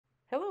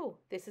Hello,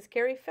 this is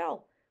Carrie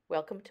Fell.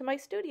 Welcome to my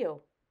studio.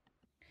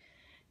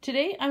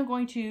 Today I'm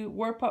going to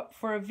warp up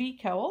for a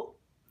v-cowl.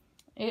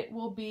 It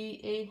will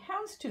be a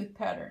houndstooth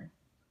pattern.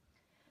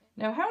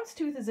 Now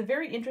houndstooth is a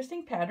very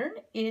interesting pattern.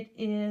 It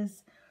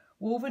is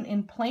woven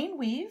in plain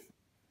weave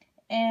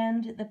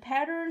and the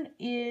pattern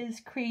is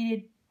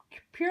created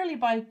purely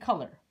by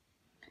color.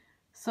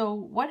 So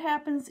what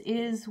happens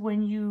is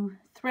when you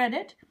thread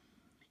it,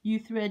 you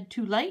thread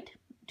too light,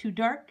 too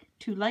dark,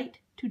 too light,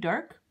 too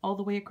dark, all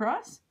the way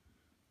across.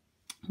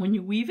 When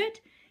you weave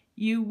it,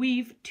 you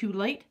weave too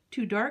light,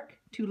 too dark,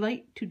 too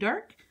light, too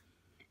dark,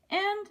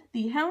 and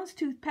the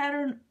houndstooth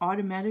pattern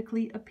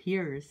automatically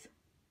appears.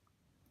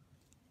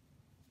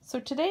 So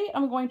today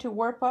I'm going to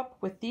warp up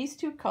with these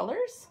two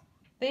colors.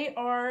 They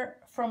are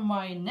from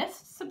my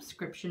Nest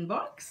subscription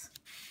box.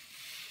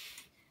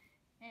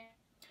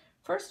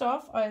 First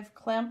off, I've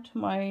clamped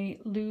my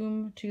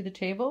loom to the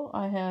table.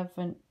 I have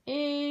an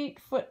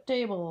 8-foot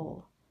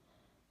table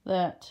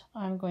that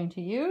I'm going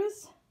to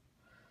use.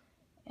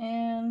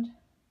 And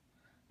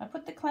I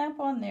put the clamp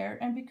on there,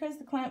 and because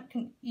the clamp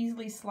can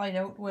easily slide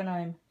out when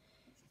I'm,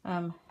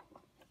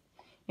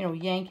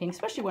 yanking,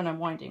 especially when I'm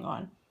winding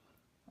on,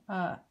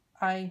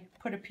 I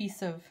put a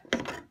piece of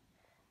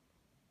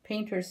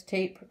painter's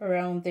tape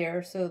around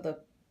there so the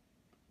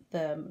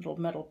little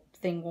metal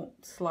thing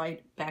won't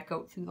slide back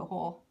out through the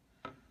hole.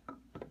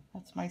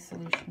 That's my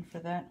solution for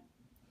that.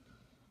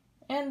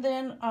 And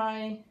then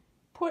I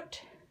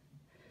put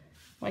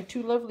my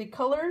two lovely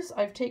colors.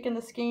 I've taken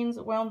the skeins,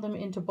 wound them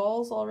into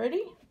balls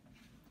already,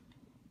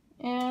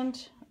 and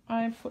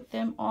I put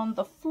them on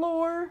the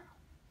floor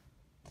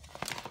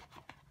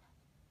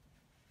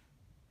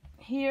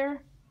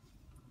here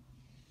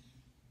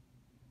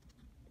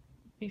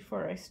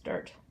before I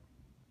start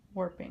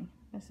warping.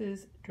 This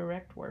is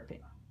direct warping.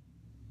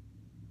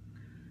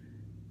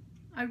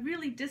 I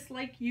really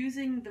dislike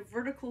using the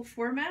vertical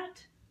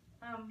format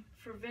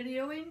for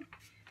videoing.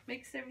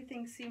 Makes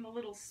everything seem a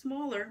little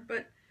smaller,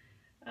 but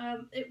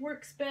it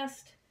works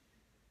best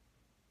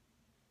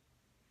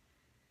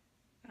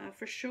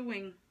for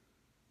showing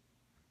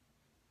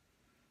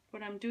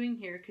what I'm doing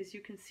here, because you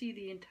can see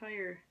the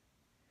entire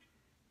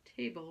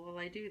table while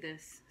I do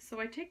this. So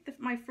I take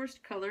my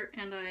first color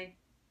and I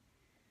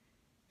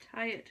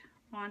tie it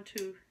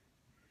onto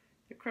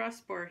the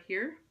crossbar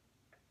here,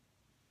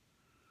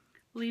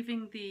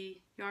 leaving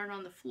the yarn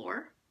on the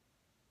floor.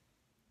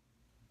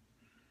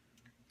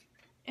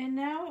 And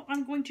now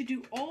I'm going to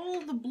do all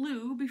the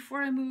blue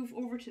before I move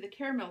over to the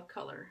caramel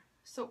color.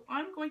 So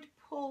I'm going to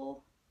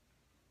pull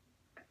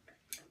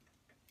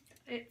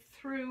it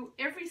through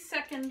every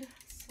second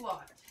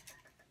slot.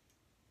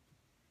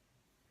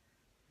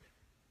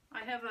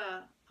 I have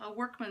a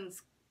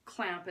workman's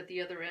clamp at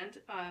the other end.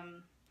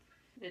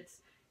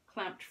 It's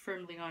clamped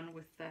firmly on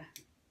with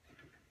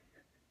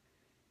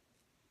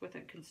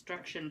a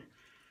construction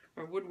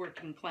or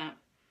woodworking clamp.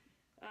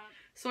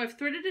 So I've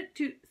threaded it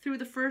through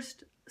the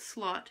first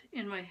slot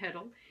in my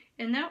heddle,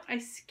 and now I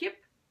skip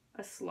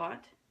a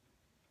slot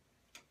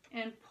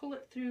and pull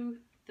it through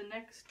the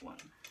next one.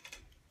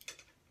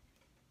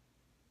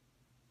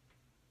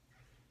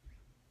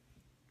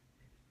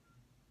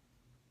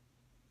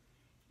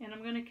 And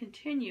I'm going to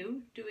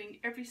continue doing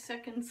every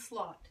second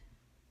slot.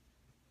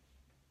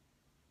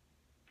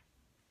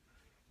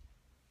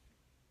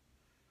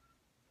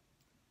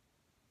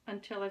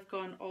 Until I've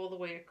gone all the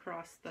way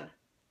across the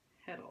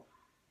heddle.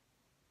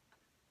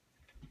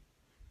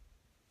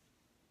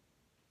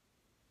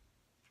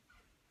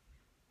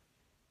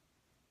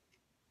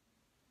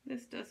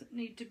 This doesn't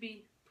need to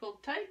be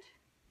pulled tight.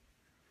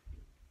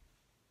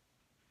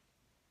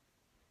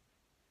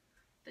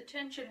 The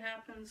tension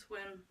happens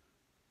when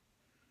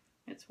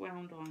it's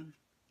wound on.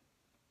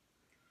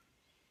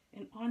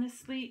 And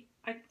honestly,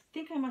 I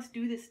think I must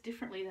do this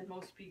differently than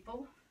most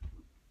people.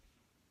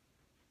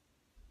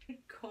 I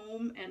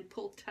comb and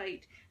pull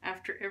tight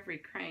after every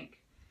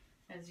crank,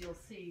 as you'll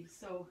see.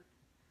 So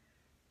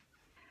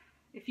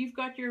if you've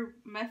got your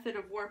method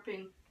of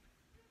warping,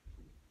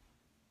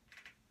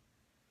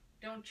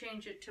 don't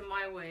change it to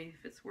my way.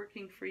 If it's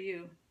working for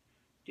you,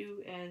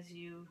 do as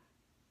you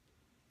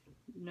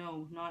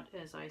know, not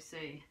as I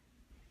say.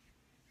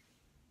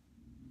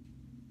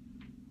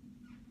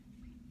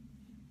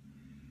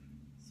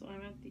 So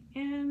I'm at the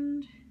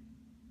end.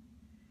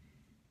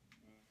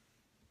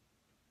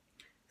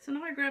 So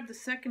now I grab the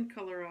second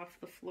color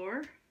off the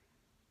floor,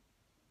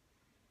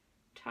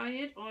 tie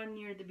it on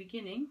near the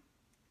beginning,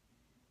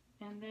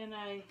 and then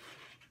I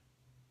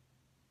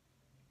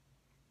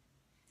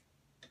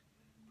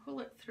pull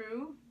it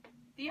through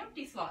the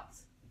empty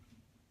slots.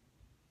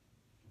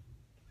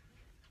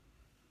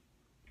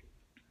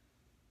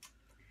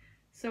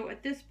 So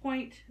at this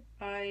point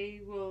I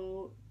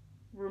will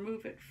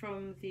remove it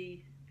from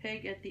the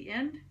peg at the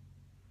end.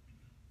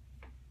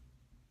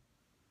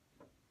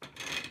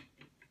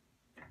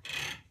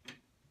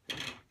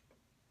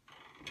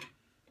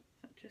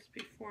 Just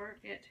before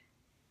it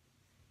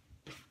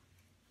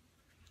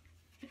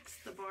hits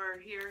the bar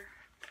here.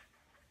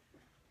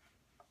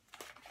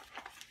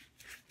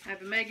 I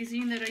have a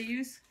magazine that I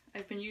use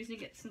I've been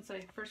using it since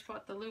I first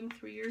bought the loom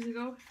 3 years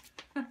ago.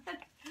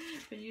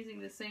 Been using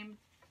the same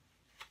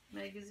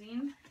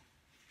magazine.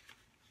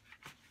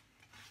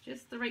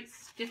 Just the right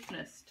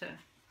stiffness to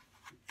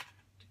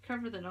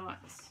cover the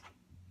knots.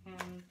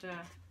 And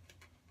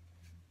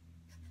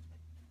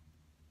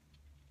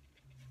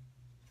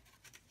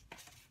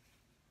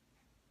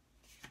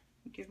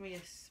give me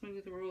a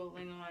smooth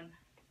rolling on.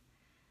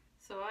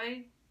 So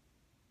I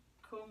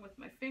comb with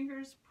my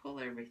fingers, pull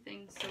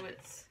everything so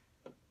it's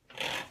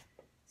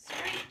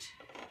straight,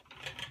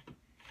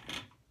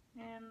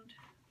 and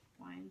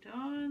wind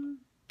on.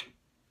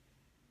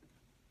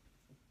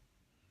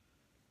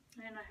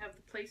 And I have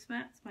the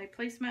placemats. My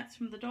placemats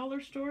from the dollar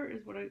store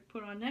is what I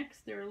put on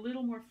next. They're a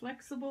little more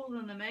flexible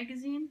than the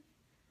magazine,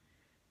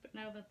 but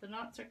now that the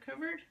knots are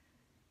covered,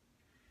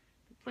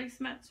 the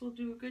placemats will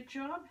do a good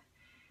job.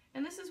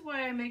 And this is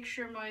why I make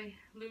sure my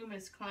loom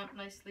is clamped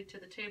nicely to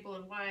the table,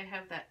 and why I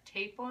have that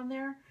tape on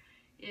there.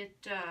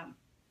 It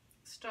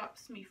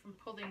stops me from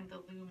pulling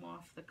the loom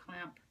off the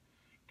clamp,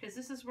 because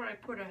this is where I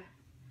put a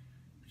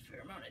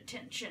fair amount of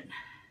tension.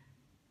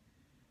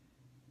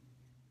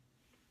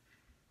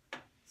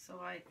 So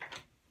I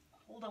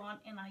hold on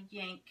and I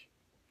yank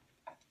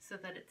so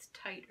that it's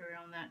tight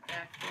around that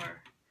back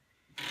bar,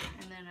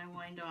 and then I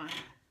wind on.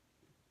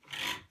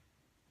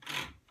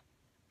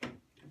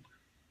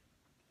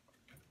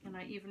 And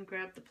I even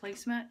grab the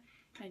placemat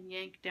and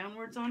yank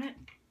downwards on it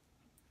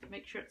to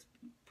make sure it's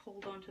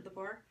pulled onto the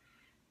bar.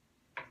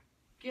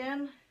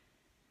 Again,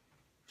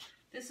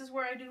 this is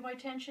where I do my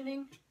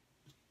tensioning.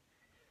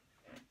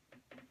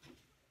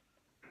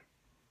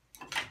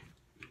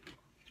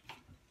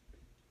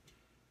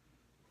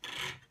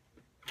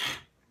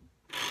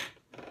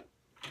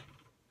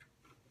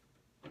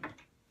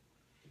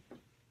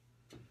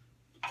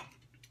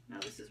 Now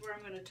this is where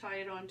I'm going to tie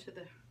it onto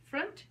the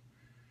front.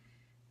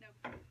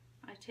 Now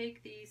I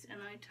take these and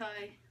I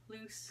tie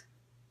loose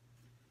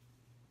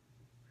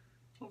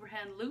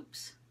overhand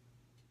loops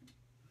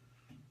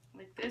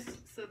like this,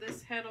 so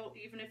this head'll,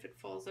 even if it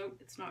falls out,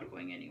 it's not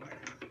going anywhere.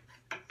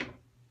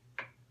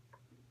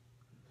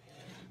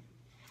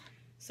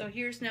 So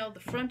here's now the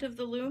front of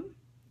the loom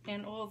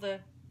and all the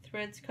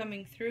threads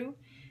coming through.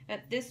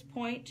 At this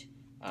point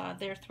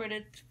they're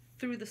threaded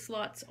through the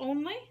slots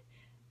only,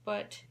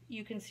 but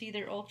you can see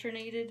they're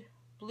alternated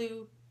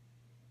blue,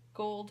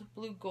 gold,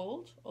 blue,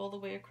 gold all the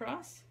way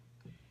across.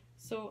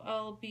 So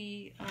I'll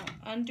be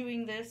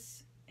undoing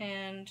this,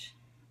 and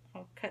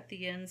I'll cut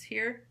the ends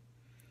here,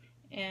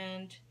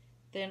 and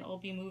then I'll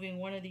be moving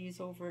one of these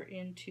over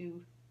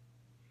into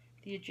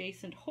the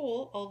adjacent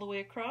hole all the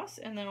way across,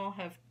 and then I'll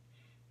have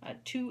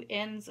 2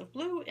 ends of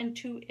blue and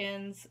 2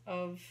 ends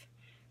of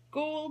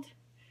gold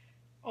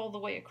all the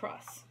way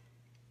across.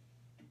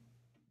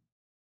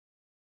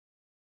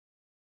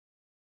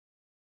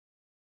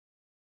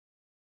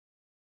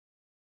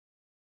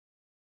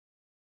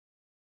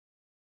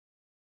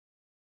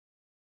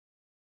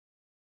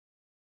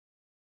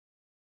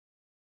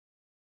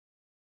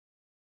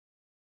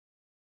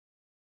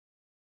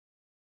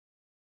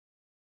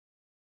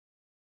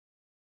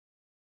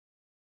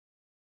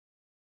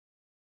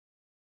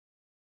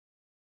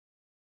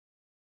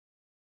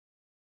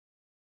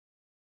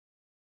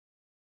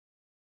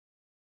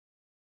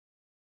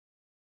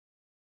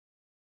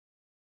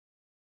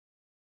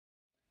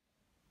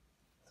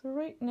 So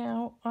right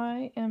now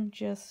I am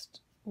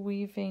just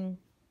weaving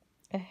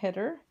a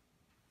header,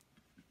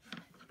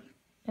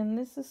 and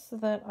this is so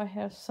that I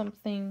have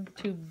something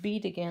to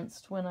beat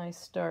against when I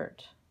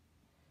start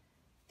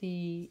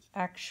the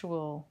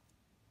actual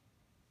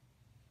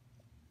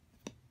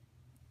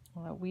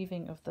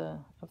weaving of the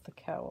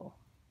cowl.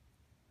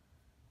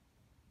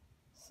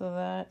 So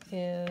that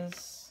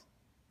is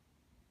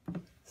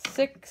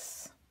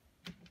 6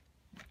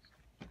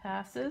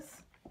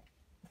 passes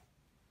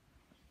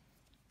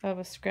of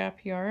a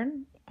scrap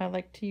yarn. I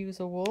like to use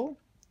a wool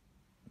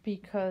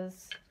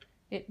because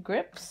it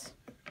grips.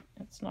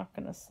 It's not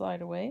going to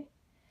slide away.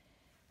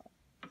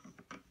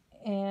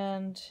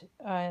 And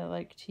I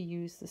like to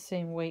use the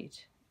same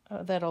weight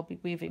that I'll be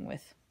weaving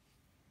with,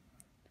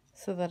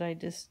 so that I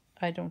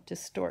don't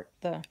distort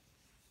the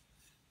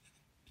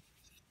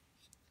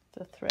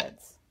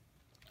threads.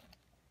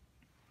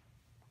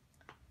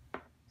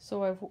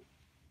 So I've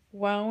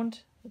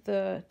wound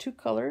the 2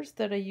 colors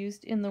that I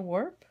used in the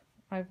warp.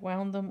 I've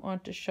wound them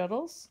onto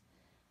shuttles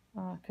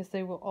because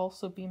they will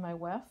also be my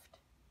weft.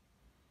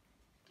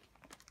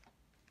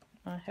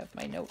 I have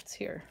my notes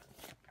here,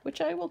 which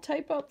I will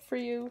type up for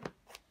you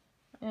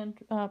and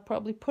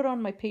probably put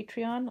on my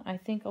Patreon. I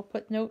think I'll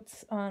put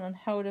notes on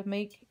how to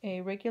make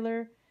a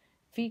regular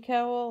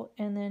v-cowl,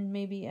 and then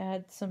maybe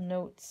add some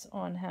notes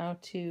on how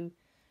to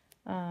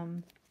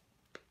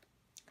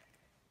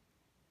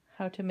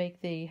make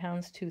the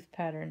houndstooth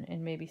pattern,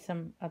 and maybe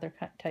some other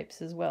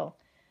types as well.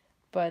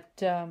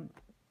 But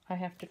I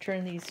have to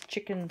turn these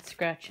chicken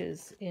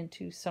scratches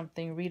into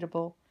something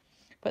readable.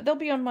 But they'll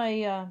be on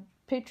my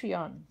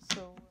Patreon.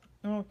 So,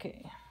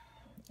 okay.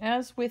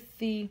 As with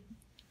the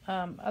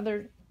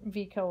other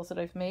v-cowls that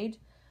I've made,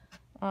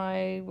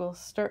 I will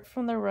start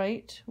from the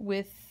right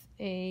with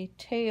a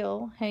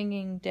tail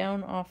hanging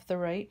down off the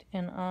right,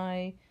 and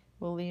I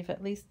will leave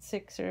at least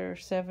 6 or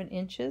 7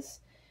 inches.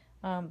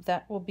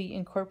 That will be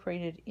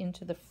incorporated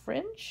into the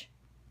fringe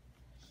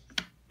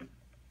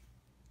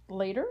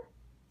later.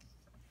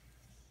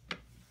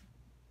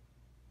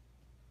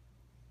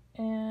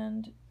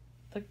 And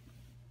the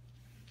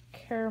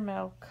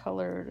caramel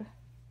colored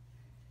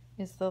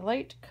is the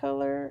light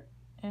color,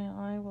 and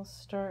I will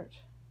start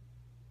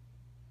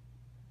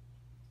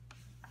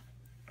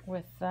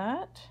with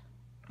that.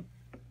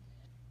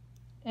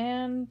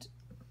 And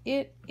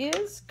it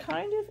is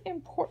kind of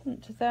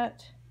important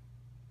that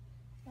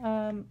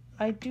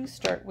I do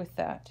start with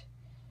that.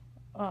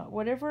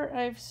 Whatever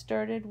I've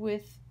started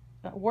with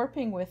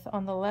warping with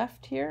on the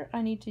left here,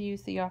 I need to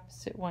use the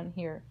opposite one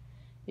here,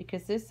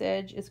 because this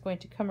edge is going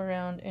to come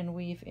around and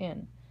weave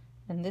in,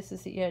 and this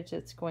is the edge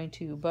that's going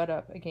to butt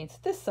up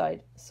against this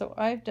side. So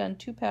I've done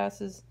 2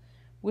 passes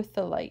with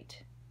the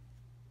light.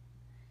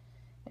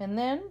 And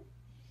then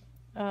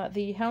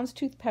the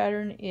houndstooth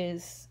pattern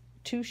is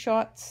 2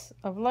 shots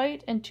of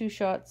light and 2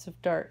 shots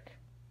of dark.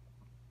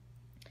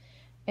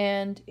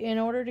 And in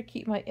order to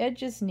keep my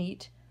edges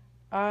neat,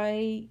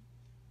 I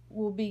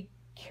will be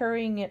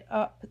carrying it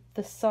up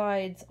the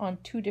sides on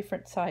 2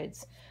 different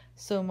sides.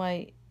 So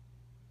my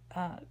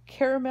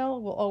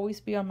caramel will always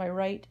be on my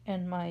right,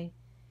 and my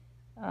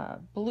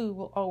blue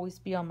will always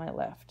be on my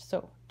left.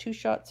 So 2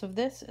 shots of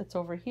this, it's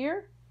over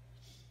here.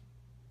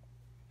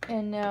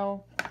 And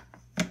now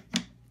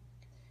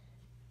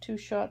 2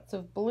 shots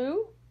of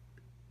blue.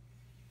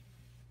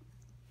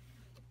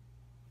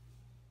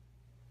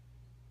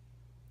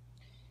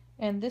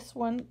 And this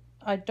one,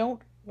 I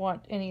don't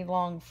want any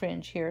long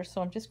fringe here,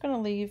 so I'm just going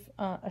to leave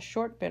a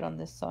short bit on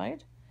this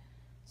side.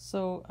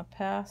 So a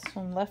pass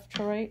from left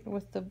to right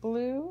with the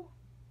blue,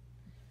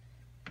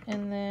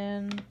 and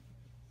then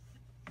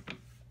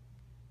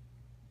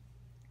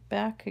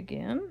back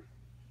again.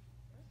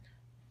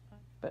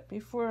 But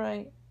before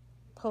I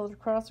pull it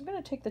across, I'm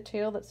going to take the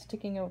tail that's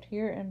sticking out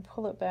here and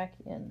pull it back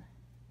in.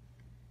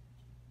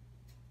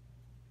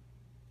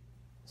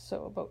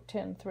 So about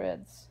 10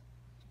 threads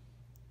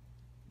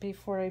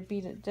before I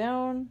beat it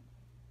down.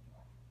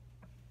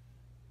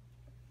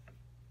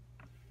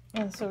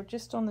 And so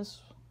just on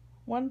this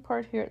one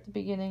part here at the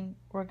beginning,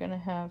 we're going to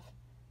have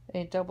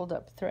a doubled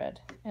up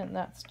thread, and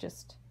that's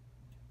just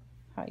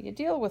how you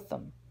deal with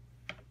them.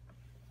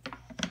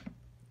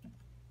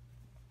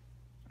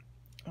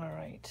 All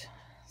right,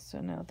 so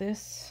now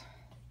this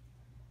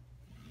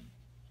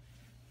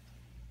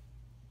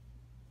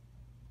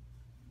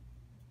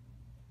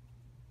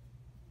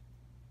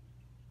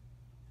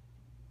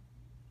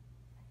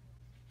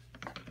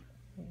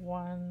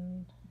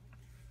one.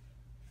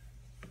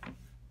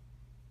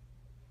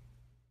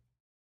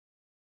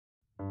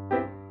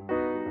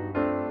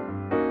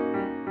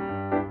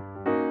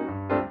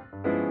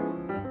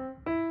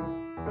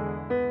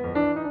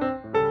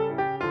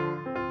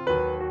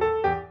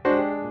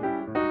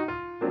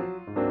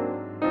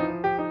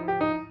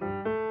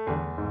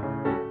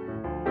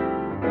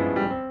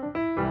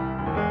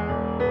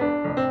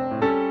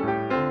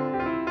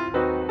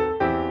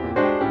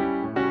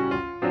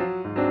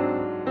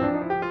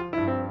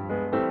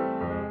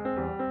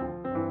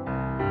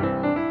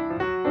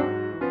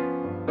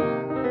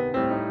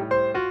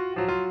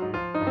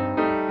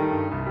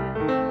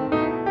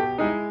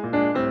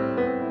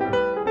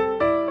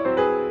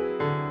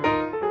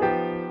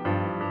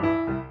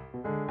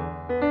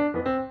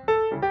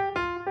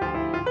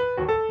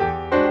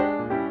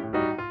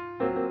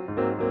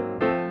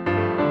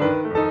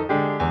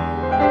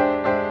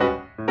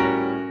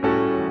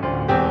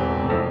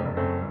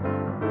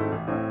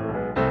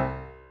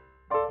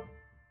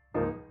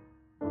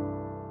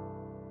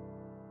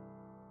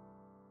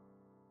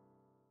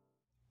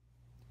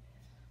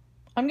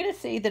 I'm going to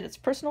say that it's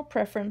personal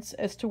preference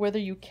as to whether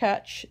you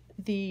catch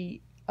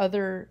the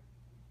other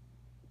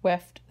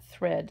weft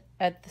thread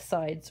at the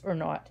sides or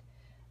not.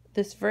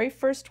 This very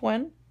first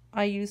one,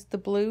 I used the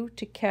blue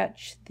to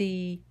catch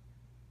the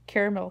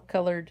caramel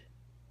colored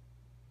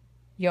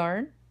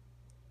yarn,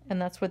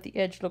 and that's what the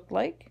edge looked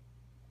like.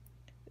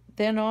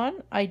 Then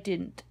on, I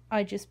didn't.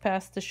 I just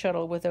passed the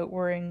shuttle without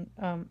worrying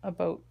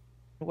about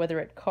whether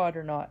it caught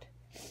or not.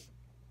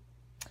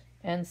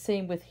 And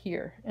same with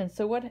here. And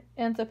so what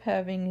ends up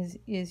having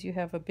is you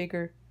have a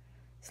bigger,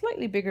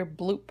 slightly bigger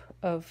bloop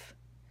of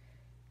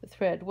the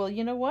thread. Well,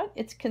 you know what?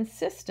 It's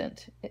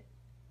consistent.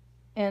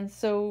 And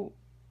so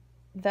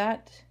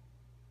that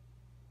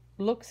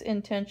looks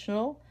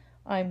intentional.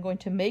 I'm going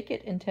to make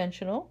it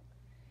intentional.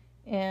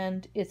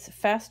 And it's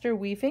faster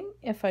weaving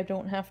if I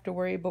don't have to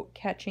worry about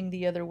catching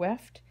the other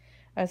weft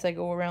as I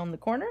go around the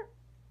corner.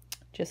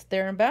 Just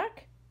there and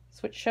back.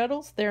 Switch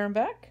shuttles, there and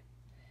back.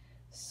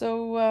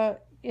 So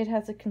it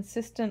has a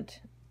consistent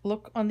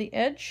look on the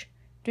edge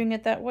doing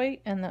it that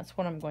way, and that's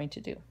what I'm going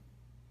to do.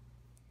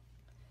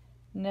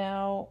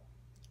 Now,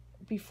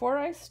 before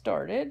I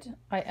started,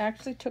 I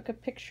actually took a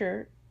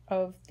picture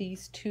of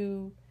these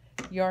 2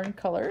 yarn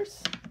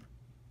colors,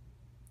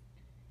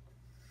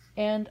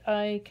 and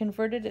I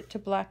converted it to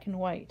black and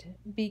white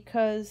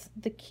because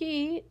the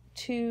key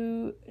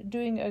to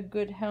doing a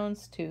good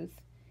houndstooth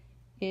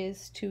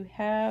is to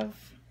have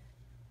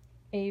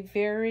a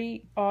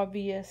very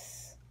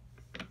obvious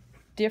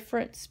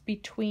difference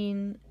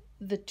between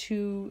the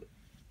two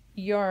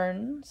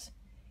yarns,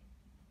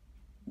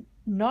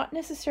 not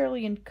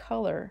necessarily in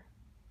color,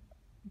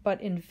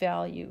 but in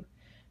value.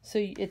 So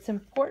it's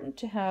important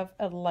to have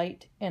a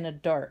light and a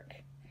dark.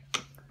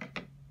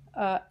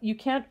 You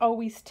can't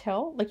always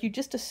tell, like you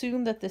just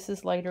assume that this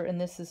is lighter and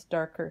this is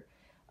darker.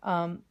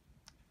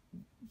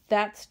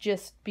 That's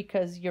just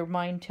because your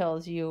mind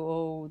tells you,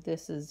 oh,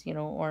 this is, you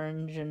know,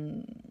 orange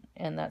and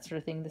that sort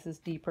of thing. This is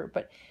deeper,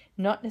 but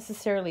not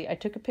necessarily. I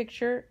took a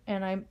picture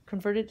and I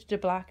converted it to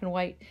black and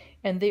white,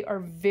 and they are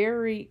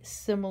very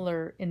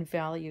similar in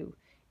value.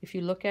 If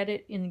you look at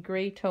it in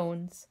gray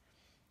tones,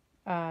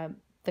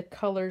 the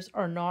colors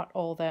are not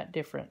all that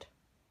different.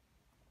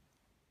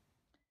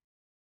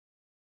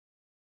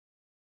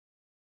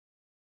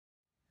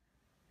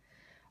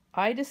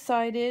 I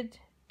decided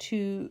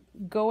to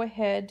go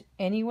ahead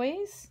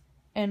anyways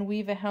and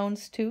weave a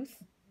houndstooth.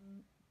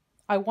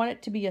 I want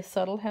it to be a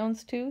subtle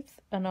houndstooth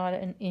and not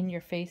an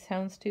in-your-face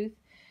houndstooth.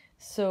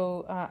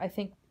 So I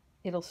think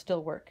it'll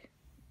still work.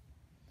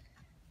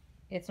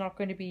 It's not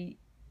going to be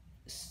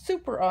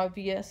super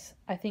obvious.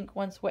 I think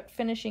once wet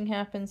finishing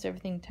happens,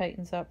 everything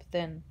tightens up,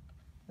 then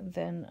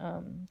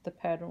the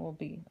pattern will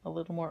be a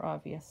little more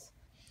obvious.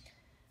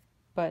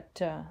 But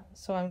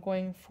so I'm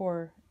going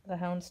for the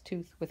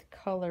houndstooth with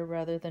color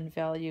rather than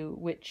value,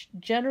 which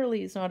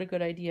generally is not a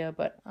good idea,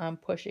 but I'm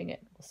pushing it.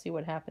 We'll see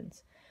what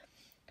happens.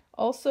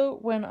 Also,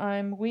 when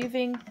I'm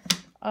weaving,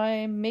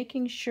 I'm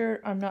making sure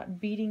I'm not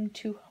beating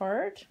too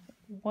hard.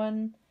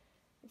 One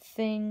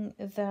thing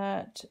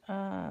that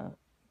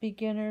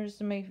beginners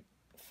may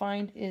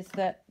find is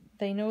that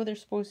they know they're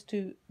supposed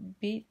to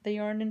beat the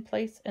yarn in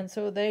place, and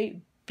so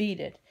they beat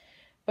it.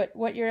 But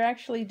what you're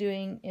actually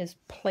doing is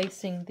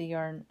placing the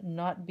yarn,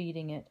 not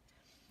beating it.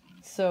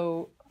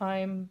 So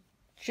I'm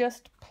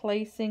just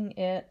placing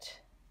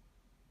it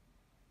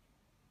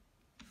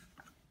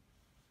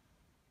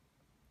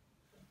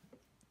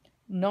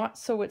not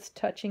so it's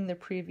touching the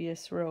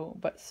previous row,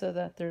 but so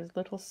that there's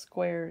little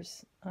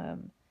squares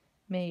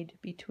made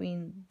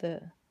between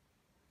the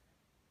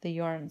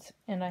yarns.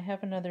 And I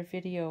have another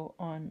video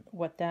on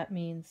what that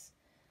means.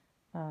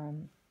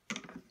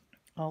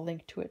 I'll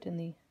link to it in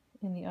the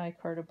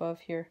iCard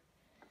above here.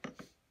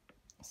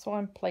 So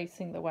I'm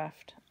placing the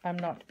weft. I'm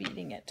not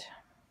beating it.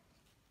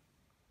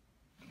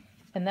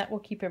 And that will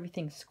keep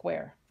everything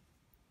square.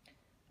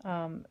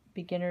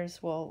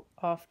 Beginners will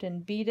often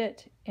beat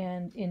it,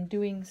 and in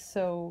doing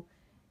so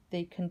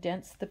they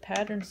condense the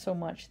pattern so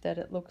much that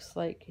it looks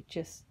like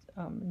just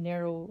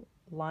narrow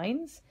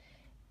lines,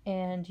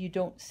 and you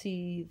don't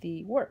see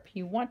the warp.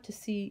 You want to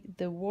see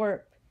the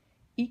warp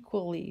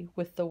equally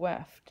with the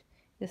weft.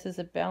 This is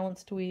a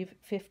balanced weave,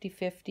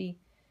 50-50.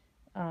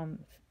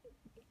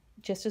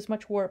 Just as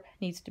much warp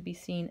needs to be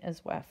seen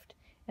as weft,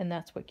 and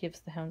that's what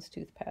gives the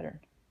houndstooth pattern.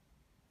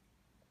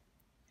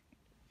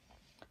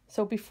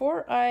 So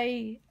before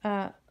I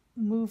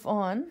move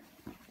on,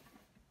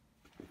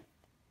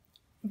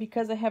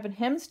 because I haven't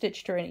hem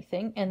stitched or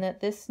anything, and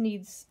that this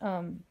needs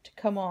to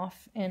come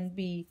off and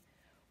be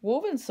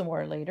woven some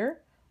more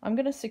later, I'm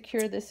going to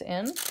secure this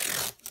end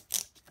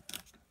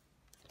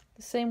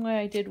the same way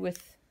I did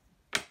with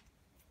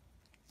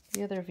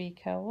the other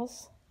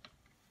v-cowls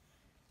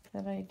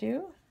that I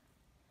do.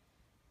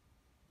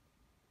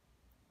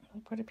 I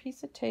put a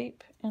piece of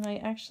tape, and I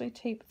actually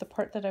tape the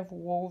part that I've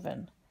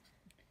woven.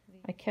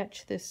 I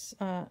catch this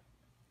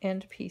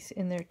end piece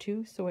in there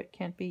too, so it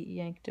can't be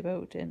yanked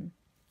about and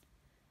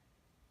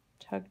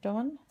tugged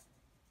on.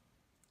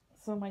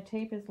 So my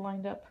tape is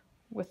lined up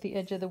with the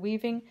edge of the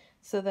weaving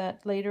so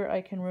that later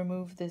I can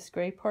remove this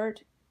gray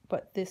part,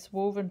 but this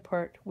woven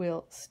part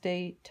will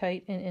stay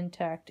tight and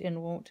intact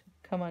and won't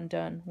come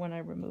undone when I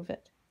remove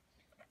it.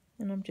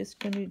 And I'm just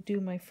going to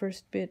do my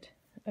first bit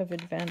of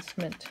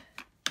advancement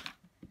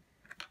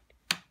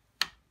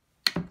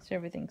so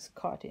everything's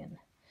caught in.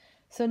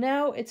 So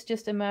now it's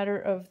just a matter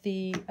of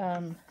the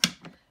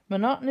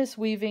monotonous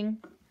weaving.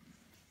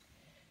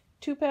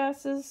 2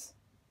 passes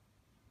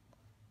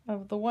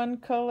of the one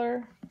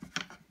color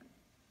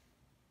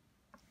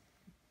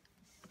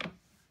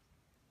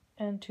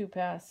and 2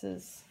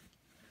 passes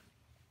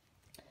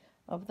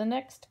of the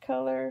next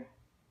color,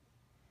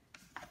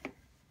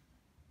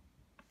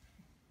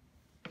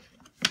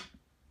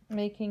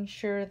 making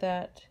sure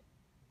that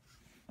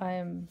I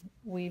am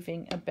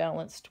weaving a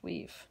balanced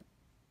weave.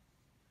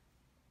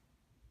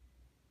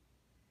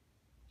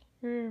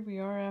 Here we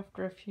are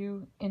after a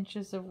few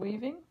inches of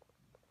weaving.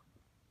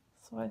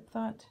 So I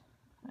thought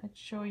I'd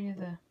show you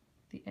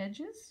the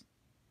edges.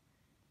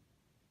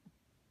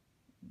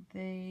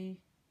 They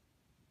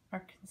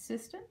are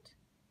consistent,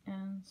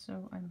 and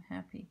so I'm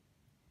happy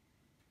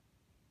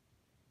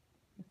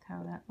with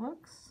how that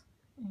looks.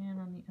 And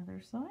on the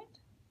other side.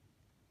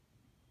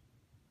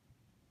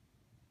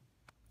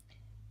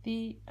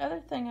 The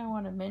other thing I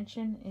want to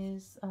mention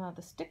is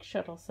the stick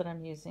shuttles that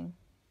I'm using.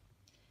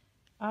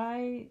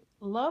 I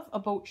love a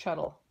boat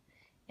shuttle,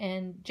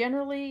 and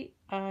generally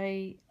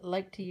I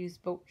like to use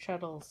boat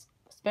shuttles,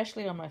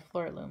 especially on my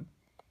floor loom,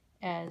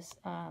 as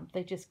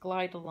they just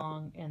glide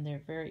along and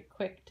they're very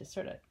quick to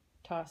sort of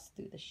toss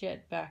through the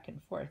shed back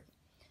and forth,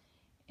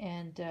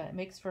 and it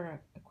makes for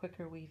a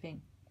quicker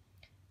weaving.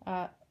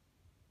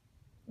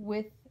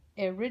 With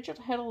a rigid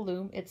heddle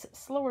loom, it's a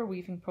slower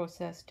weaving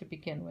process to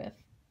begin with,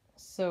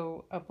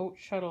 so a boat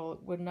shuttle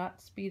would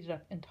not speed it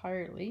up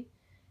entirely.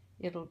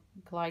 It'll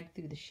glide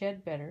through the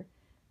shed better,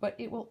 but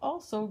it will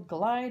also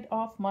glide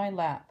off my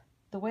lap.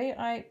 The way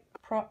I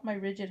prop my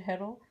rigid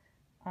heddle,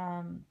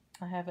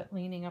 I have it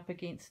leaning up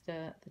against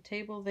the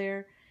table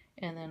there,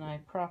 and then I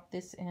prop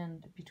this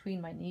end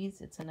between my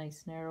knees. It's a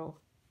nice narrow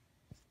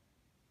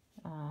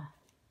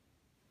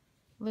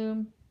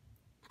loom.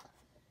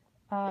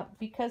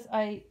 Because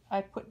I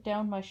put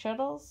down my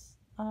shuttles,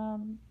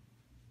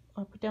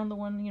 I put down the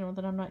one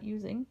that I'm not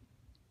using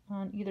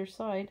on either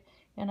side,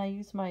 and I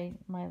use my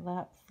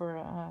lap for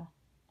a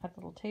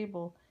little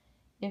table.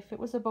 If it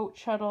was a boat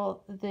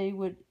shuttle,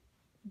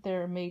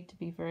 they're made to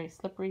be very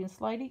slippery and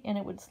slidey, and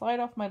it would slide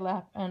off my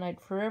lap, and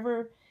I'd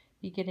forever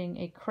be getting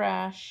a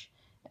crash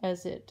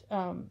as it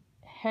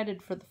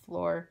headed for the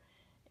floor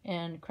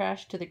and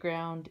crashed to the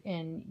ground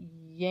and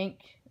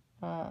yank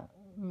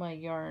my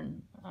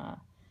yarn.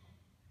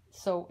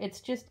 So it's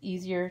just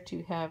easier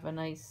to have a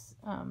nice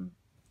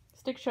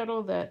stick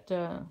shuttle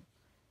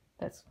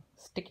that's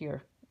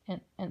stickier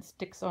and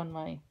sticks on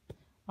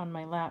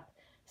my lap.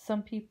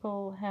 Some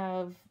people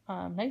have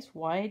nice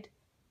wide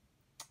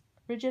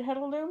rigid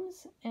heddle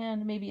looms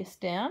and maybe a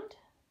stand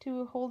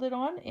to hold it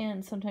on,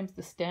 and sometimes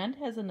the stand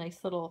has a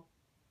nice little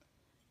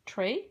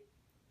tray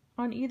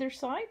on either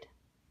side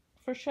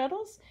for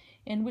shuttles,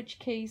 in which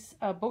case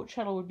a boat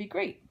shuttle would be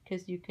great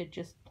because you could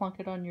just plunk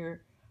it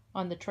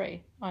on the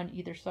tray on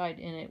either side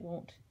and it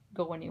won't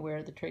go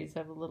anywhere. The trays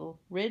have a little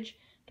ridge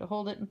to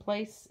hold it in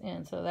place,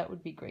 and so that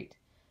would be great.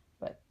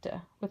 But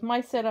with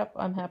my setup,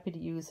 I'm happy to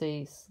use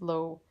a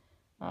slow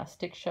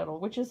stick shuttle,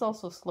 which is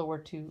also slower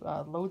to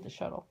load the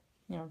shuttle,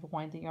 to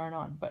wind the yarn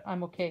on. But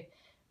I'm okay.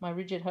 My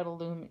rigid heddle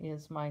loom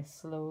is my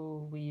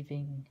slow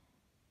weaving.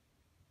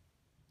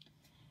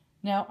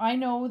 Now I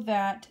know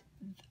that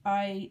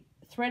I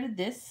threaded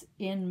this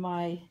in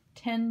my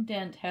 10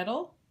 dent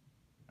heddle.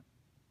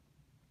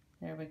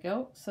 There we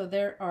go. So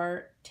there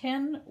are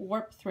 10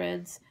 warp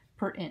threads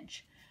per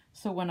inch.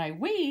 So when I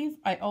weave,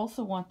 I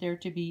also want there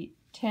to be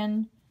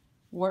 10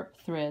 warp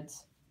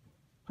threads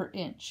per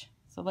inch.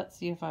 So let's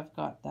see if I've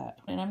got that.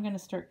 And I'm going to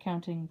start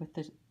counting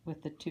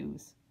with the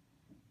twos.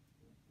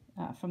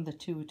 From the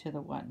 2 to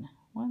the 1.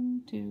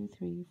 1, 2,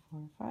 3,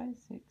 4, 5,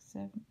 6,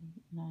 7,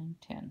 8, 9,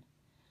 10.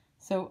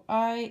 So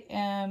I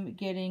am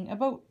getting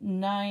about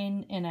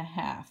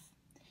 9.5.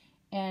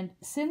 And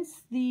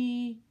since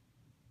the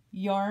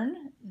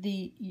yarn,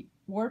 the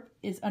warp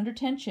is under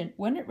tension,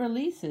 when it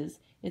releases,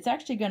 it's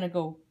actually going to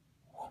go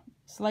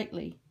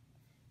slightly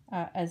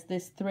as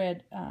this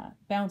thread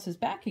bounces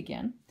back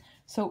again.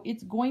 So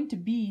it's going to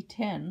be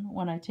 10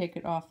 when I take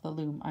it off the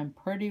loom. I'm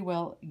pretty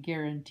well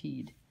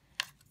guaranteed.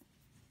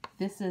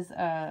 This is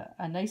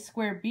a nice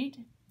square beat.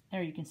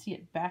 There you can see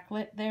it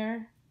backlit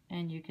there,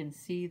 and you can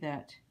see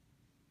that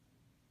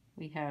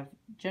we have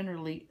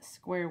generally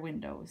square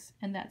windows,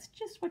 and that's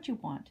just what you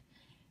want.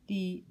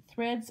 The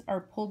threads are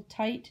pulled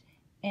tight,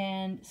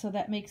 and so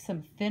that makes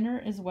them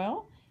thinner as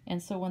well.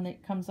 And so when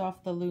it comes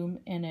off the loom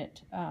and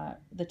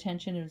the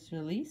tension is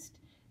released,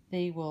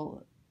 the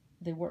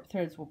warp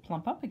threads will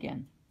plump up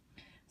again.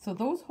 So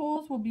those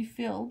holes will be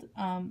filled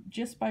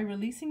just by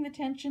releasing the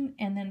tension,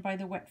 and then by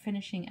the wet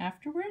finishing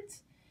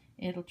afterwards,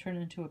 it'll turn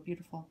into a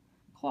beautiful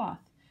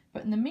cloth.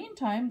 But in the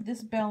meantime,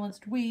 this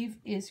balanced weave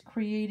is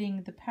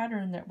creating the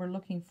pattern that we're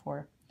looking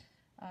for.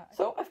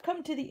 So I've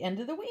come to the end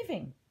of the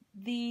weaving.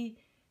 The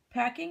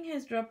packing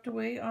has dropped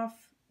away off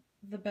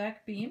the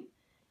back beam,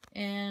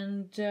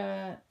 and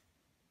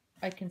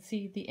I can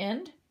see the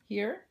end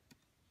here.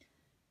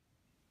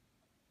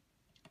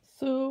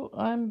 So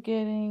I'm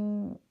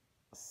getting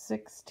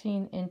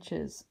 16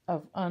 inches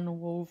of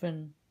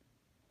unwoven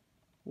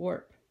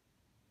warp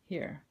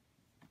here.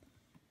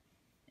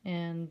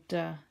 And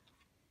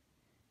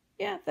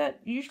yeah, that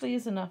usually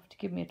is enough to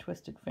give me a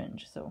twisted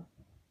fringe, so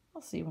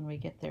I'll see when we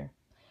get there.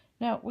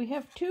 Now we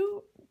have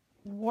two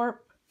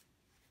weft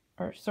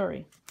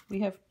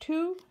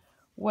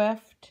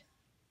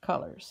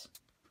colors.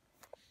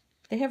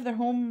 They have their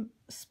home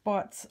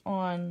spots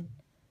on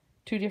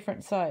two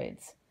different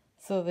sides.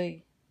 So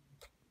the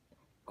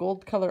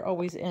gold color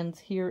always ends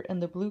here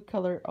and the blue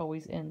color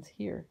always ends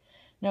here.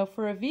 Now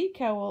for a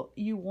v-cowl,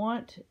 you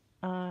want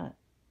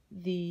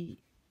the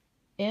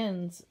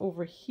ends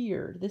over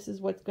here. This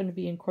is what's going to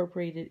be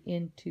incorporated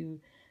into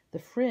the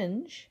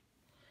fringe.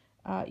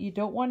 You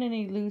don't want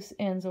any loose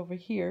ends over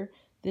here.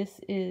 This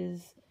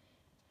is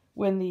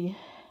when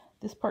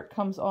this part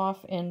comes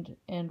off and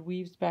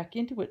weaves back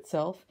into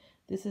itself.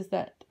 This is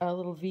that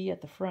little V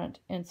at the front,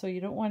 and so you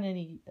don't want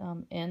any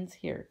ends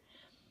here.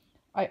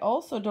 I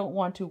also don't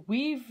want to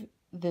weave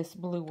this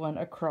blue one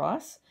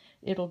across.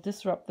 It'll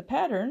disrupt the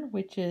pattern,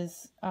 which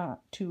is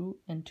 2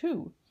 and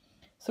 2.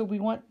 So we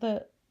want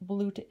the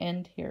blue to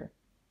end here.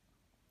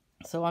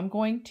 So I'm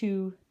going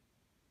to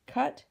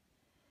cut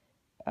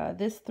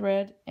this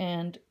thread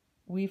and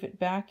weave it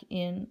back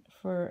in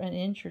for an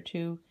inch or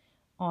two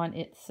on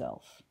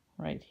itself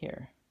right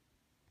here.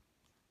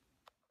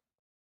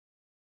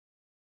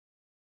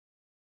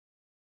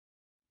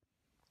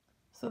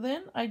 So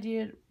then I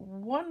did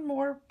one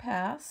more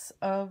pass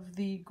of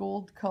the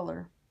gold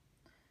color,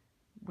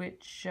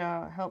 which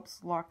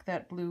helps lock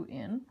that blue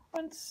in.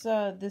 Once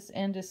this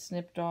end is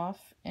snipped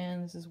off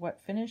and this is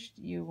wet finished,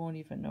 you won't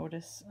even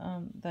notice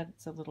that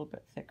it's a little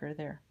bit thicker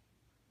there.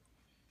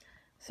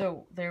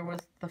 So there was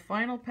the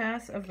final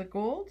pass of the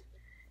gold,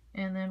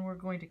 and then we're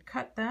going to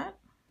cut that.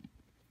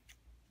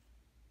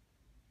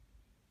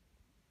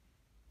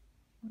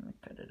 I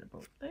cut it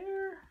about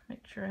there,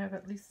 make sure I have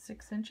at least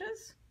 6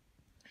 inches.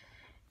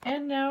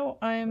 And now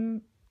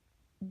I'm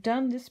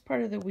done this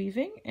part of the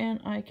weaving, and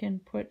I can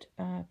put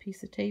a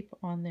piece of tape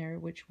on there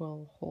which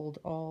will hold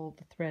all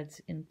the threads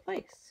in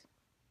place.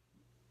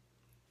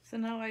 So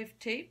now I've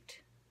taped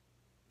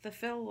the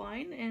fell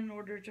line in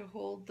order to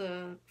hold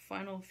the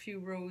final few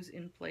rows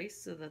in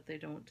place so that they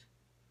don't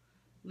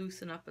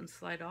loosen up and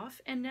slide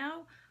off. And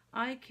now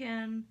I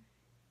can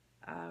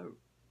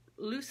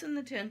loosen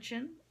the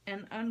tension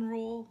and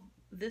unroll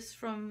this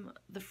from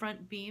the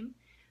front beam.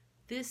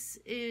 This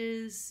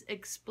is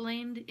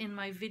explained in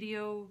my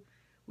video,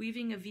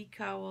 Weaving a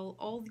V-cowl,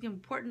 all the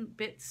important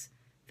bits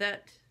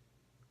that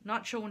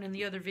not shown in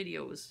the other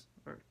videos,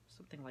 or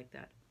something like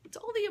that. It's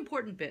all the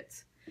important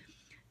bits.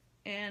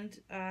 And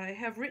I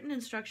have written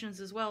instructions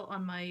as well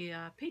on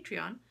my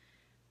Patreon,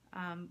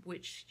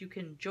 which you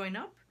can join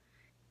up.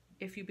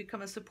 If you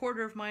become a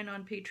supporter of mine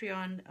on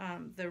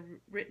Patreon, the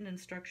written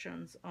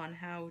instructions on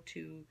how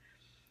to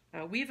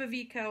weave a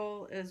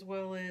V-cowl, as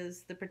well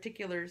as the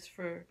particulars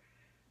for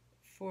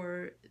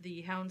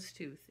the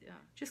houndstooth.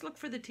 Just look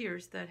for the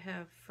tiers that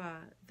have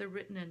the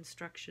written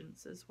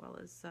instructions, as well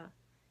as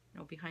you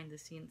know, behind the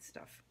scenes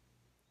stuff.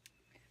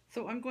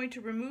 So I'm going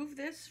to remove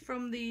this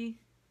from the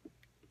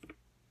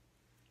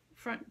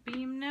front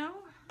beam now.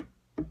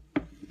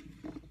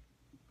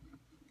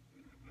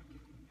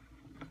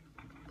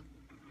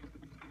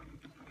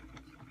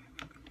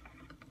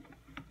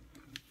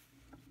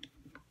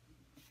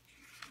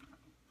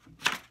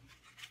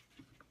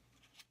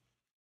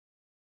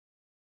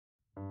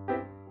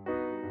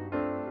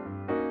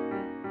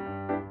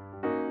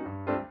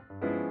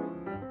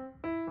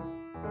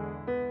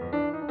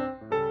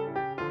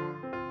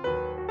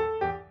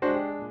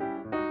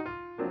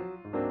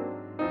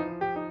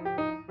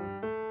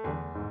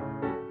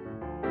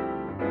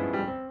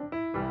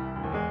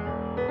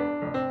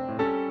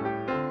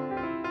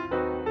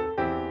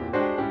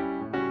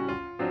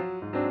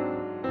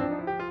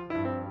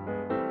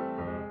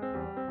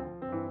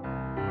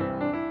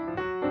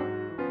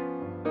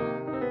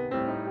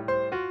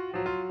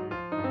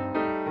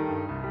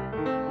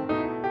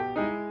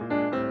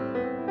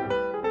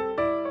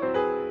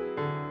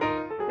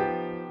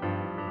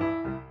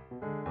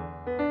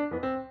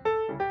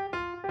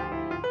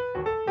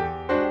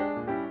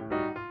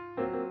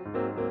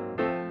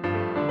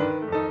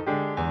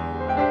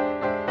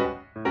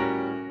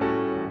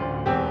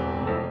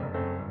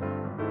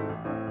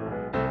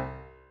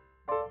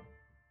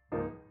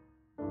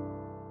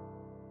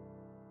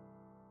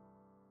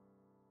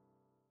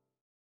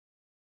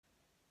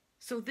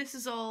 So this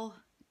is all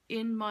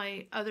in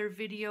my other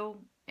video,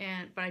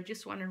 but I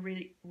just want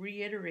to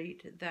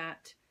reiterate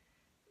that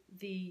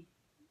the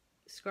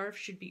scarf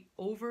should be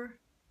over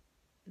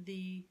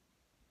the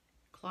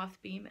cloth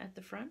beam at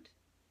the front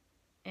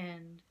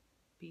and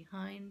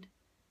behind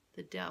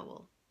the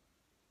dowel.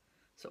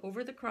 So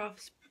over the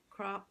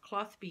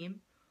cloth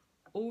beam,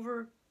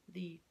 over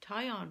the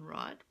tie-on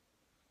rod,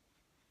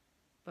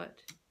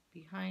 but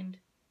behind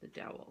the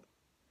dowel.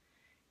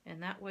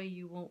 And that way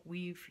you won't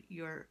weave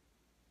your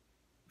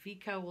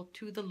V-cowl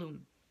to the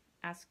loom.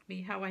 Ask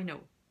me how I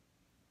know.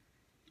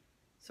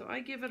 So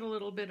I give it a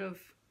little bit of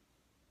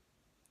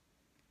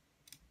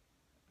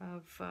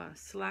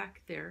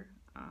slack there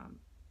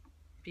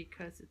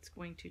because it's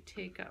going to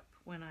take up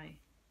when I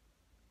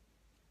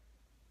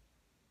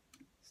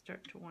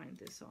start to wind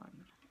this on.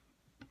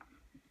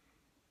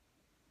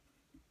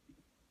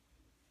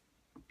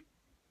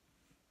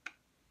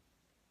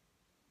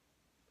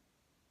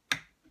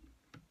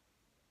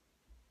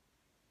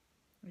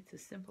 It's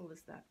as simple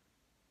as that.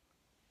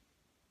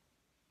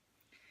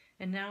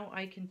 And now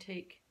I can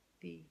take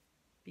the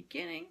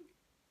beginning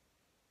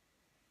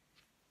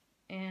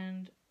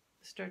and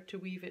start to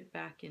weave it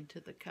back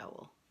into the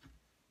cowl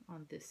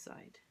on this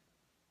side.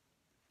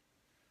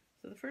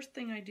 So the first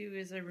thing I do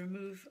is I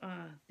remove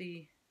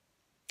the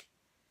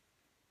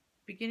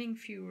beginning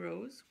few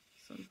rows.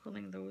 So I'm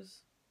pulling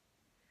those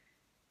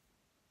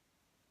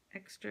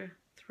extra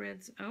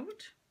threads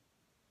out.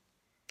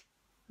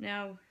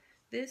 Now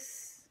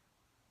this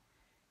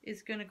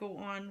is going to go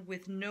on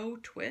with no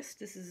twist.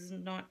 This is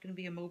not going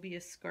to be a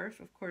Mobius scarf.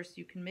 Of course,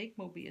 you can make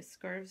Mobius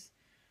scarves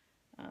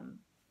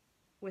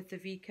with the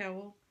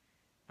V-cowl.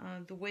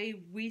 The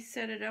way we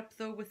set it up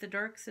though with the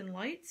darks and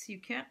lights, you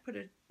can't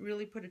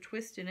really put a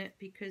twist in it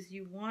because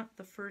you want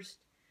the first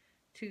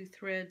two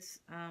threads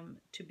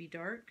to be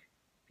dark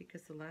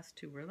because the last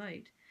two were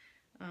light.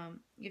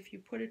 If you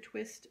put a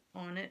twist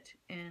on it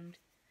and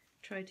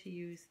try to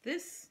use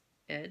this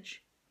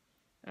edge,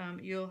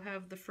 you'll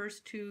have the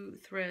first two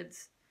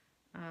threads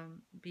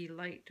be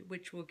light,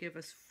 which will give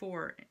us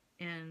 4,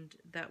 and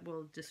that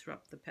will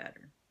disrupt the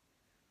pattern.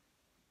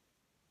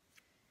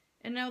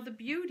 And now the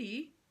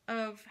beauty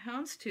of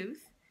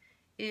houndstooth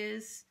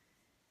is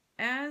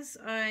as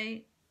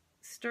I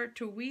start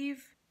to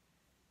weave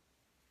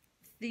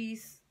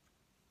these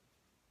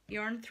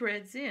yarn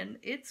threads in,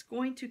 it's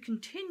going to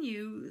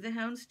continue the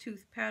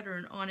houndstooth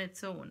pattern on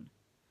its own.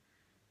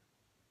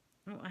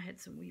 Oh, I had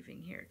some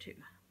weaving here too.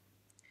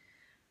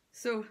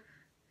 So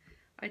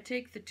I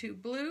take the 2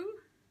 blue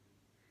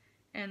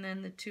and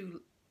then the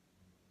 2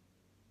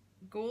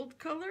 gold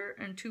color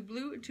and 2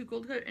 blue and 2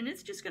 gold color, and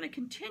it's just going to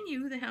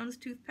continue the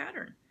houndstooth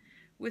pattern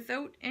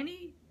without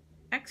any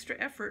extra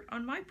effort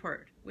on my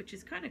part, which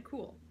is kind of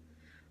cool.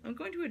 I'm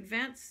going to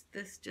advance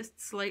this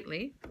just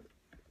slightly.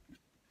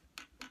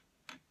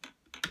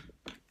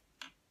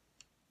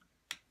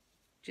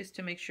 Just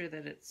to make sure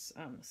that it's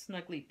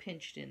snugly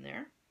pinched in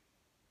there.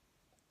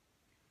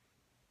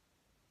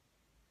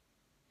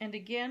 And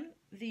again,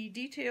 the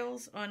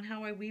details on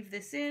how I weave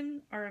this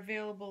in are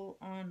available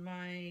on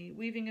my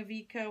Weaving a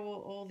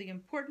V-cowl, all the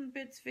important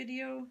bits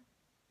video.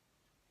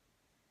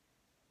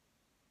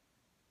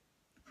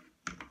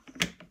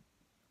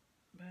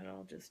 But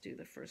I'll just do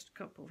the first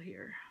couple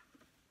here.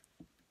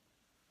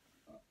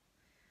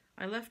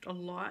 I left a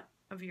lot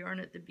of yarn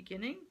at the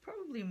beginning,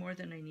 probably more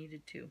than I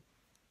needed to.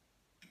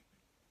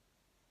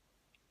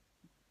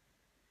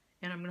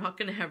 And I'm not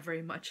going to have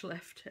very much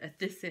left at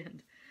this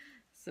end.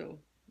 So,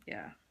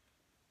 yeah.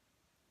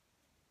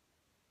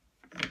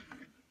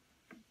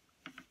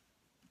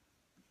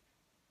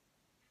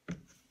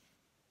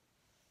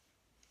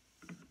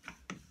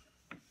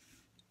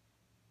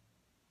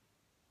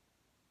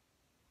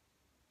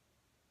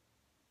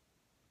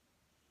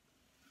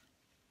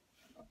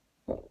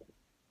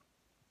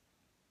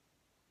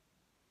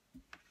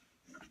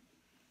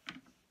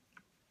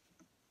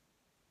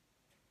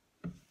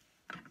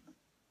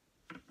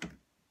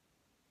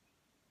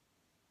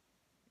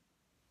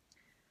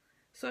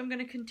 So I'm going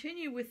to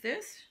continue with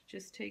this,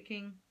 just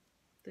taking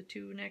the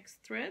 2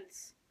 next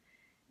threads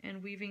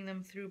and weaving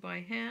them through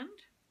by hand.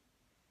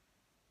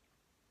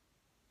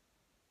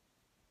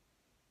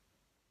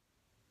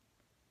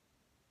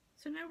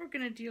 So now we're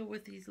going to deal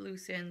with these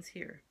loose ends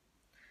here.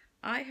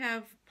 I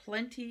have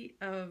plenty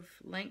of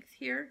length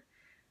here,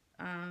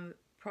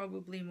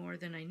 probably more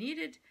than I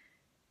needed,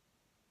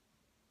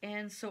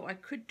 and so I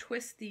could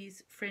twist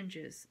these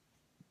fringes,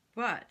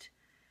 but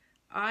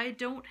I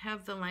don't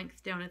have the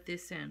length down at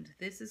this end.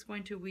 This is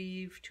going to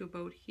weave to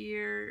about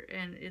here,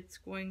 and it's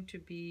going to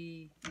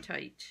be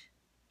tight.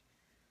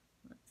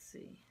 Let's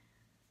see.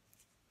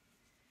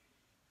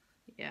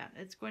 Yeah,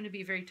 it's going to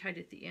be very tight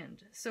at the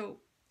end. So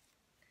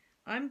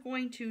I'm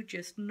going to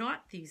just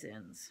knot these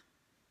ends.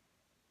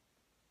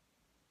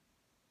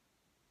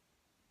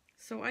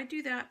 So I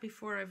do that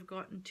before I've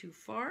gotten too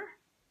far.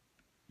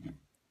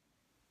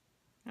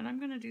 And I'm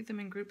going to do them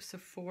in groups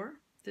of 4.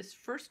 This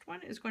first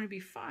one is going to be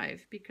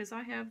 5 because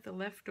I have the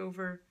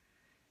leftover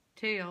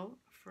tail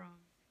from,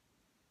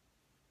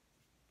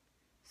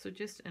 so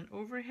just an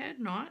overhead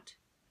knot,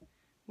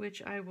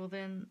 which I will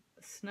then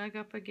snug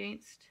up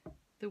against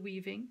the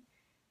weaving.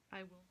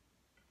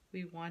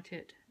 We want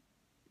it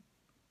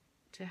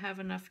to have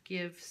enough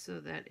give so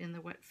that in the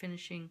wet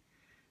finishing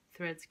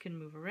threads can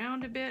move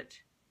around a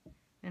bit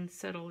and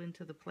settle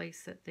into the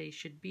place that they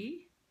should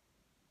be.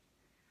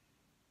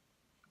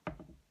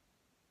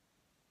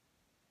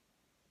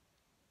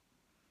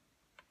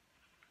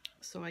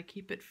 So I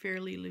keep it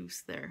fairly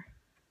loose there.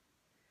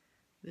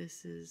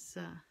 This is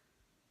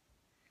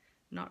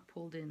not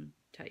pulled in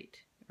tight,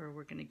 or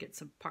we're going to get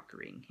some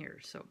puckering here.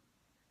 So,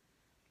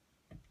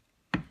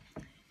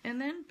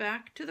 and then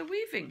back to the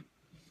weaving.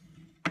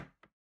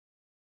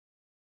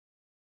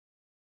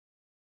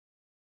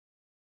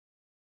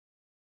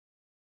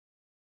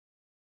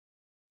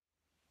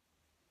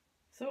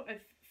 So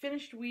I've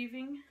finished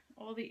weaving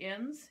all the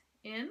ends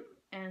in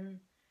and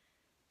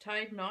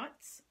tied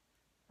knots.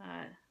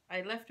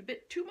 I left a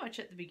bit too much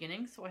at the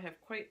beginning, so I have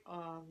quite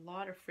a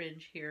lot of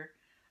fringe here.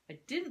 I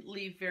didn't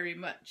leave very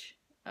much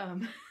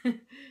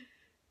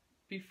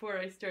before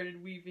I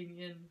started weaving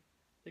in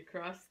the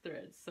cross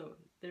threads, so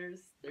there's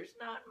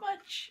not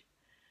much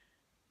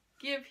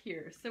give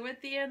here. So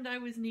at the end I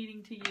was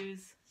needing to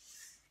use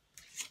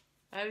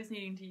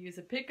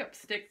a pickup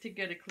stick to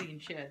get a clean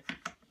shed.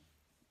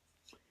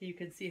 You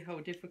can see how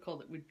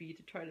difficult it would be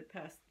to try to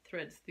pass the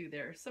threads through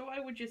there. So I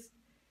would just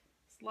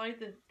slide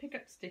the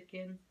pickup stick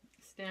in,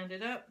 stand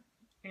it up,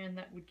 and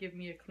that would give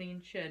me a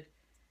clean shed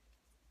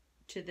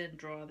to then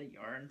draw the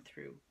yarn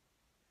through.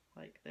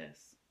 like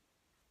this.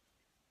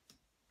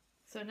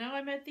 So now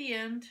I'm at the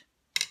end.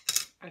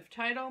 I've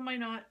tied all my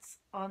knots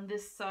on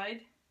this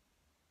side.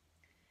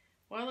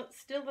 While it's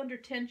still under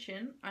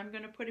tension, I'm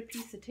going to put a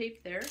piece of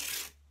tape there,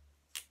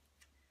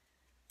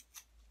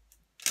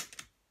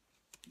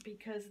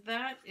 because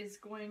that is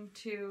going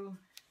to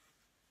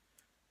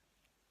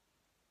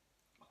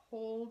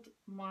hold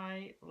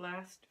my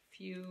last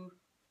few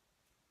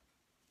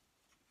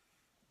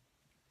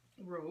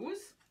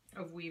rows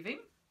of weaving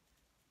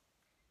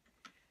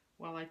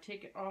while I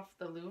take it off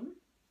the loom.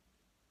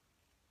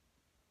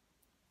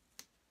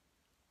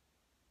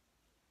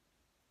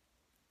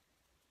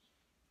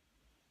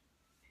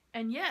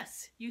 And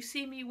yes, you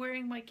see me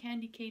wearing my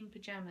candy cane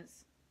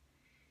pajamas.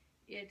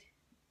 It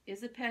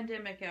is a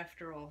pandemic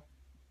after all.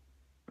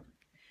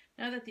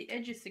 Now that the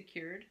edge is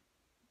secured,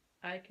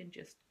 I can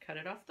just cut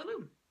it off the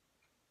loom.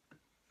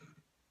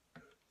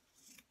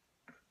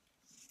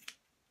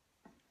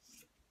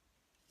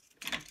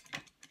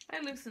 I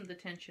loosened the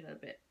tension a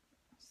bit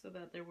so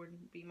that there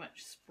wouldn't be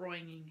much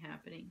sproinging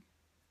happening.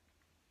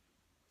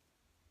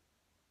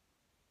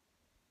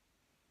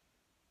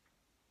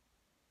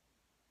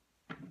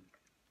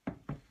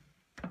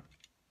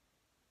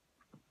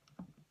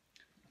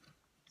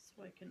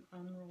 So I can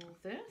unroll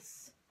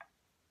this.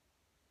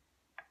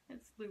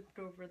 It's looped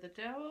over the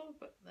dowel,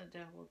 but the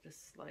dowel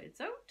just slides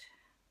out.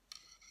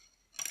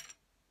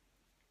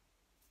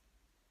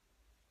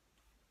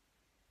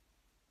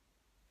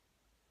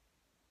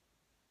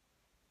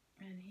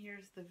 And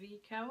here's the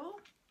v-cowl.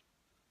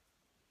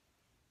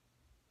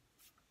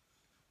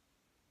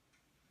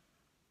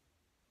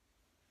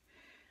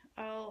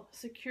 I'll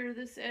secure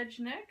this edge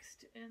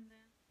next, and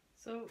then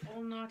so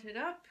I'll knot it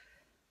up.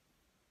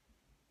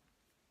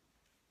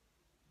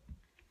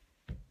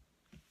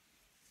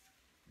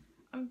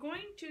 I'm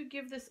going to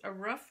give this a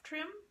rough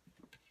trim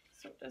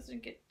so it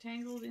doesn't get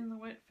tangled in the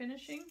wet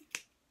finishing.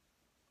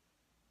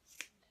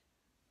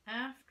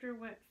 After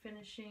wet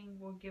finishing,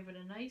 we'll give it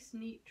a nice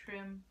neat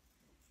trim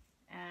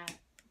at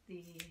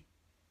the,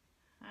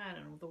 I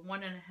don't know, the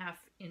 1.5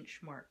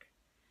 inch mark.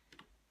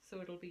 So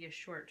it'll be a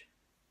short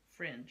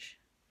fringe.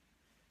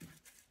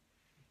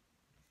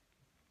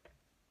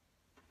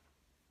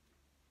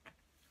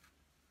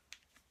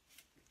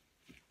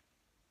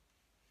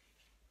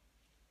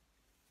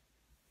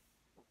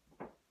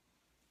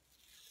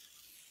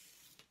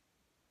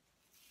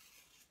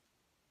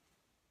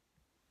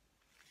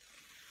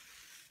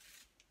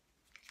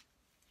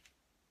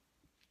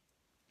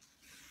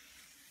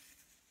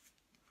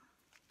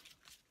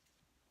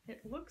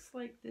 It looks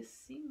like this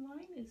seam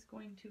line is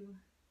going to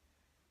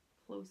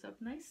close up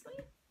nicely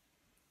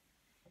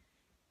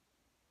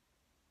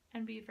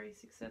and be a very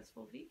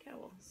successful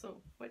v-cowl.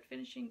 So wet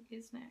finishing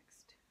is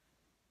next.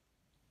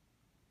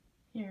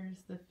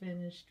 Here's the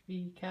finished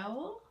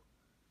v-cowl.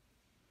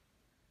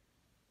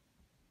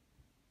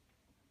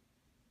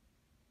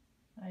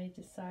 I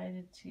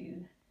decided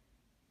to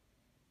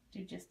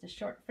do just a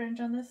short fringe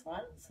on this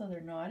one so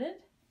they're knotted,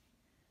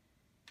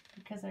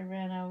 because I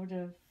ran out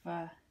of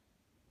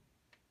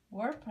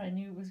warp. I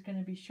knew it was going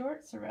to be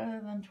short, so rather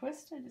than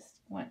twist, I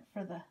just went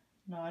for the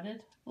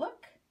knotted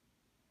look.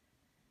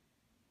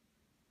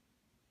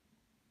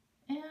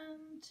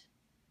 And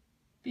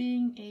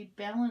being a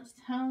balanced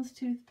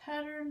houndstooth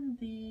pattern,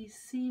 the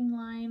seam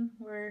line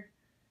where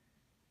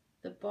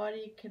the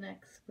body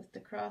connects with the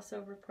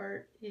crossover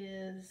part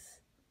is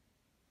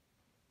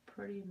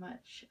pretty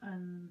much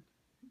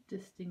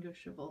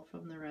undistinguishable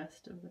from the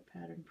rest of the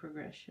pattern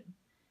progression.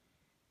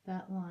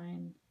 That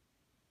line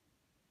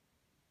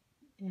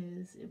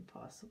is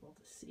impossible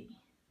to see.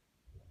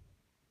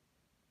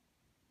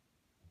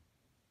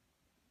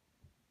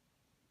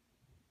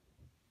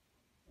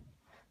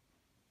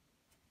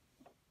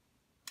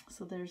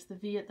 So there's the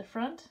V at the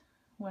front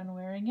when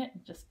wearing it.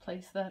 Just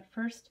place that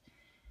first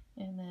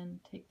and then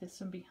take this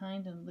from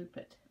behind and loop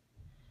it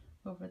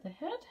over the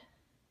head.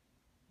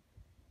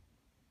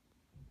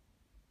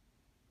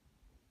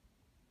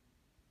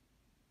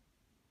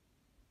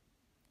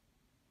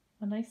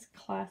 A nice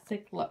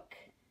classic look.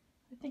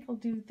 I think I'll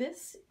do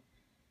this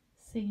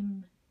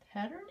same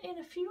pattern in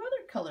a few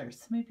other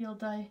colors. Maybe I'll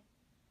dye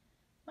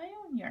my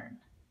own yarn.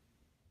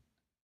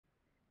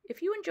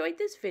 If you enjoyed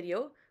this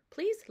video,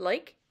 please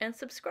like and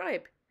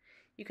subscribe.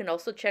 You can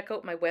also check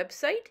out my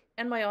website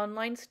and my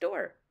online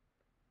store.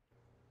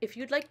 If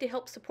you'd like to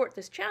help support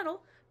this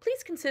channel,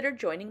 please consider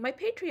joining my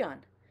Patreon.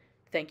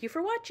 Thank you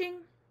for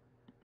watching.